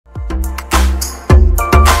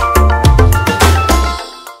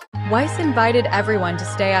Weiss invited everyone to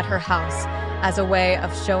stay at her house as a way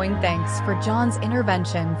of showing thanks for John's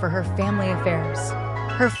intervention for her family affairs.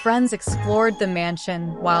 Her friends explored the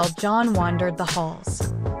mansion while John wandered the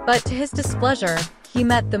halls. But to his displeasure, he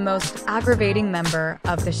met the most aggravating member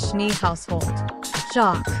of the Schnee household,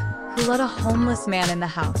 Jacques, who let a homeless man in the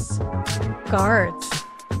house. Guards.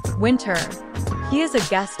 Winter. He is a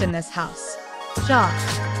guest in this house.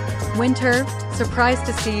 Jacques. Winter, surprised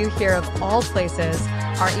to see you here of all places.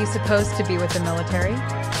 Aren't you supposed to be with the military?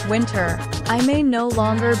 Winter. I may no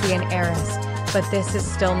longer be an heiress, but this is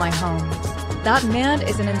still my home. That man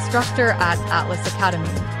is an instructor at Atlas Academy.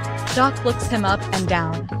 Jacques looks him up and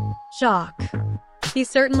down. Jacques. He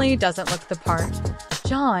certainly doesn't look the part.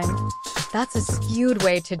 John. That's a skewed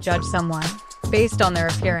way to judge someone, based on their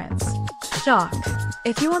appearance. Jacques.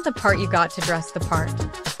 If you want the part, you got to dress the part.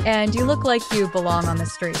 And you look like you belong on the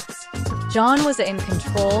streets. John was in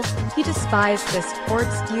control. He despised this poor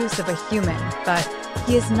excuse of a human, but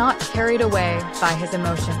he is not carried away by his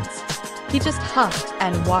emotions. He just huffed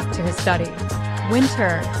and walked to his study.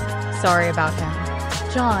 Winter. Sorry about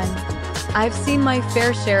him. John. I've seen my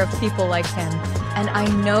fair share of people like him, and I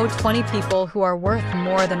know 20 people who are worth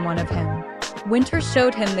more than one of him. Winter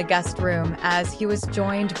showed him the guest room as he was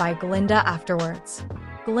joined by Glinda afterwards.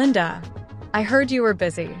 Glinda. I heard you were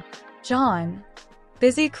busy. John.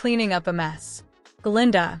 Busy cleaning up a mess.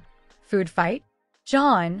 Glinda. Food fight?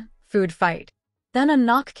 John. Food fight. Then a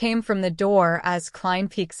knock came from the door as Klein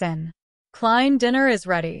peeks in. Klein, dinner is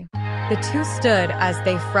ready. The two stood as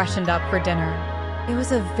they freshened up for dinner. It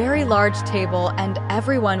was a very large table and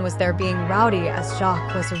everyone was there being rowdy as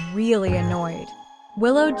Jacques was really annoyed.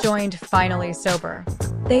 Willow joined, finally sober.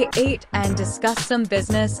 They ate and discussed some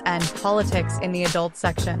business and politics in the adult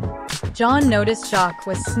section. John noticed Jacques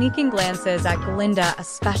was sneaking glances at Glinda,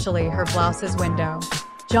 especially her blouse's window.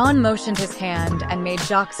 John motioned his hand and made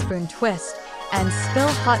Jacques' spoon twist and spill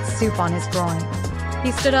hot soup on his groin.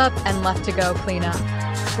 He stood up and left to go clean up.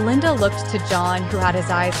 Glinda looked to John, who had his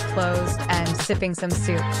eyes closed and sipping some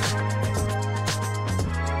soup.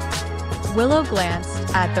 Willow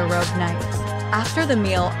glanced at the robe knight. After the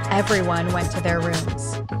meal, everyone went to their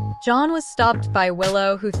rooms. John was stopped by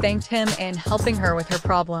Willow, who thanked him in helping her with her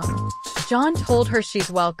problem. John told her she's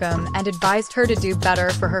welcome and advised her to do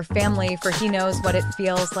better for her family, for he knows what it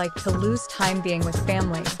feels like to lose time being with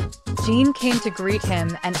family. Jean came to greet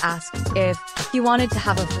him and asked if he wanted to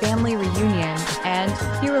have a family reunion, and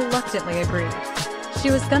he reluctantly agreed. She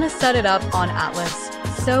was gonna set it up on Atlas,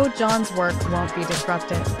 so John's work won't be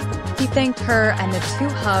disrupted. He thanked her and the two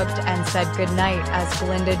hugged and said goodnight as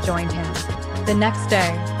Glinda joined him. The next day,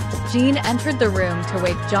 Jean entered the room to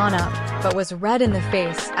wake John up, but was red in the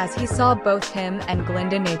face as he saw both him and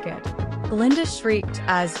Glinda naked. Glinda shrieked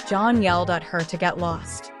as John yelled at her to get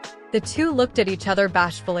lost. The two looked at each other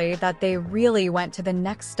bashfully that they really went to the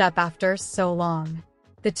next step after so long.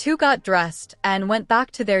 The two got dressed and went back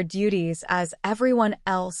to their duties as everyone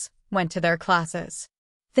else went to their classes.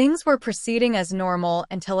 Things were proceeding as normal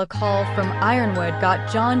until a call from Ironwood got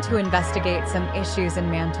John to investigate some issues in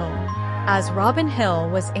Mantle, as Robin Hill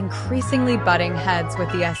was increasingly butting heads with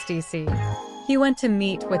the SDC. He went to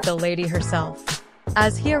meet with the lady herself.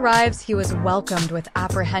 As he arrives, he was welcomed with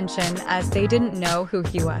apprehension as they didn't know who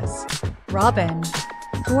he was. Robin,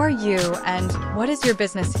 who are you and what is your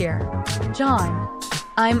business here? John,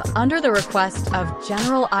 I'm under the request of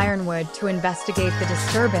General Ironwood to investigate the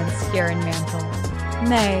disturbance here in Mantle.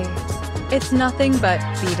 May, it's nothing but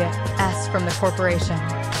beat it, S from the corporation.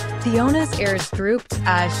 Fiona's ears drooped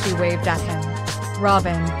as she waved at him.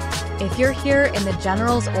 Robin, if you're here in the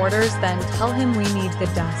General's orders, then tell him we need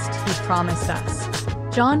the dust he promised us.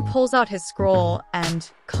 John pulls out his scroll and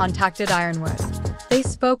contacted Ironwood. They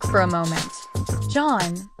spoke for a moment.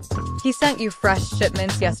 John, he sent you fresh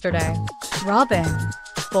shipments yesterday. Robin,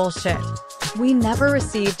 bullshit. We never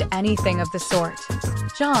received anything of the sort.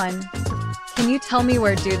 John, can you tell me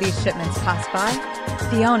where do these shipments pass by?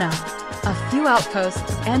 Fiona, a few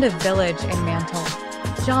outposts and a village in Mantle.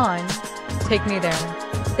 John, take me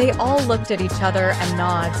there. They all looked at each other and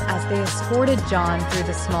nods as they escorted John through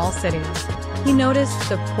the small city. He noticed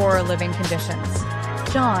the poor living conditions.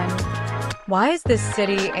 John, why is this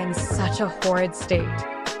city in such a horrid state?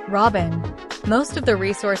 Robin, most of the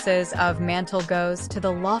resources of Mantle goes to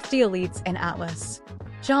the lofty elites in Atlas.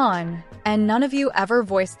 John, and none of you ever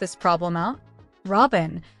voiced this problem out?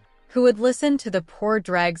 Robin, who would listen to the poor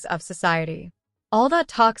dregs of society. All that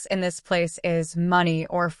talks in this place is money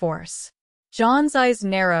or force. John's eyes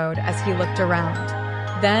narrowed as he looked around.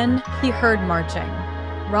 Then he heard marching.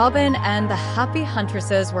 Robin and the happy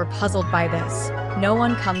huntresses were puzzled by this. No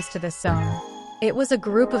one comes to this zone. It was a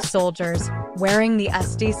group of soldiers wearing the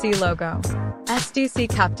SDC logo. SDC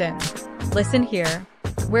Captain, listen here.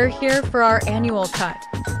 We're here for our annual cut.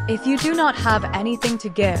 If you do not have anything to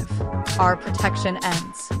give, our protection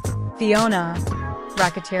ends. Fiona,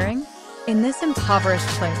 racketeering? In this impoverished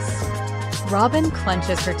place. Robin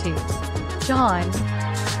clenches her teeth. John,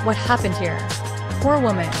 what happened here? Poor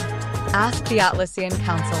woman, asked the Atlassian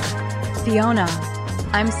Council. Fiona,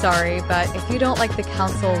 I'm sorry, but if you don't like the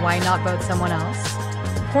council, why not vote someone else?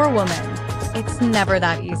 Poor woman, it's never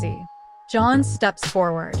that easy. John steps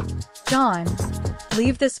forward. John,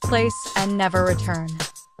 leave this place and never return.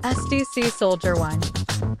 SDC Soldier 1.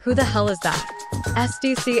 Who the hell is that?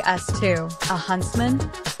 SDC S2, a huntsman?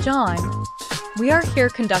 John, we are here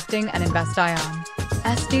conducting an investigation.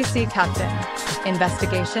 SDC Captain,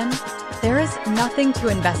 investigation? There is nothing to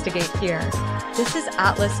investigate here. This is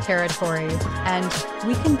Atlas territory, and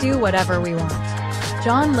we can do whatever we want.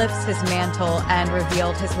 John lifts his mantle and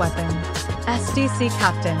revealed his weapon. SDC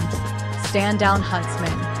Captain, stand down,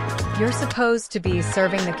 huntsman. You're supposed to be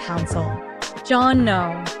serving the council. John,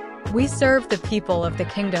 no. We serve the people of the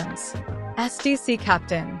kingdoms. SDC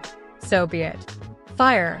Captain, so be it.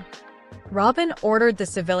 Fire. Robin ordered the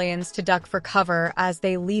civilians to duck for cover as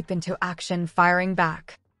they leap into action, firing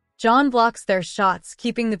back. John blocks their shots,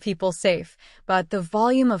 keeping the people safe, but the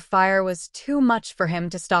volume of fire was too much for him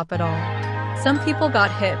to stop at all. Some people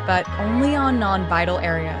got hit, but only on non-vital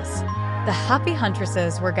areas. The happy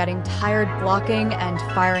huntresses were getting tired blocking and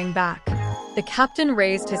firing back. The captain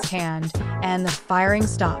raised his hand, and the firing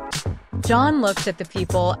stopped. John looked at the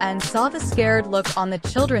people and saw the scared look on the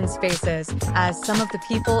children's faces as some of the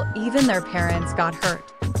people, even their parents, got hurt.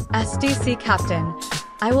 SDC Captain,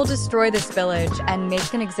 I will destroy this village and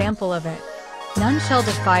make an example of it. None shall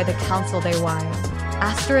defy the council they why.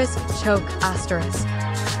 Asterisk, choke, asterisk.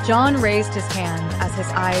 John raised his hand as his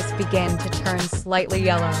eyes began to turn slightly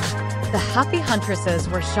yellow. The happy huntresses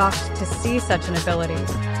were shocked to see such an ability.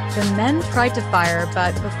 The men tried to fire,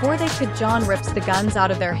 but before they could, John rips the guns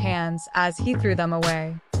out of their hands as he threw them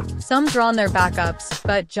away. Some drawn their backups,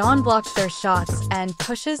 but John blocks their shots and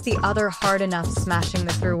pushes the other hard enough, smashing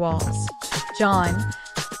the through walls. John,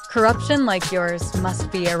 corruption like yours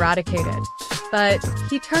must be eradicated. But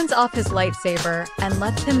he turns off his lightsaber and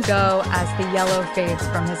lets him go as the yellow fades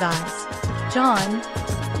from his eyes. John,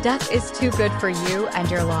 death is too good for you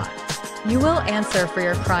and your lot. You will answer for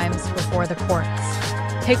your crimes before the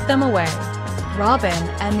courts. Take them away. Robin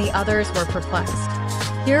and the others were perplexed.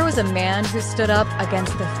 Here was a man who stood up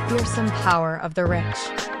against the fearsome power of the rich.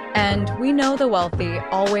 And we know the wealthy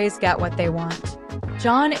always get what they want.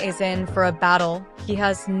 John is in for a battle he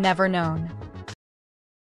has never known.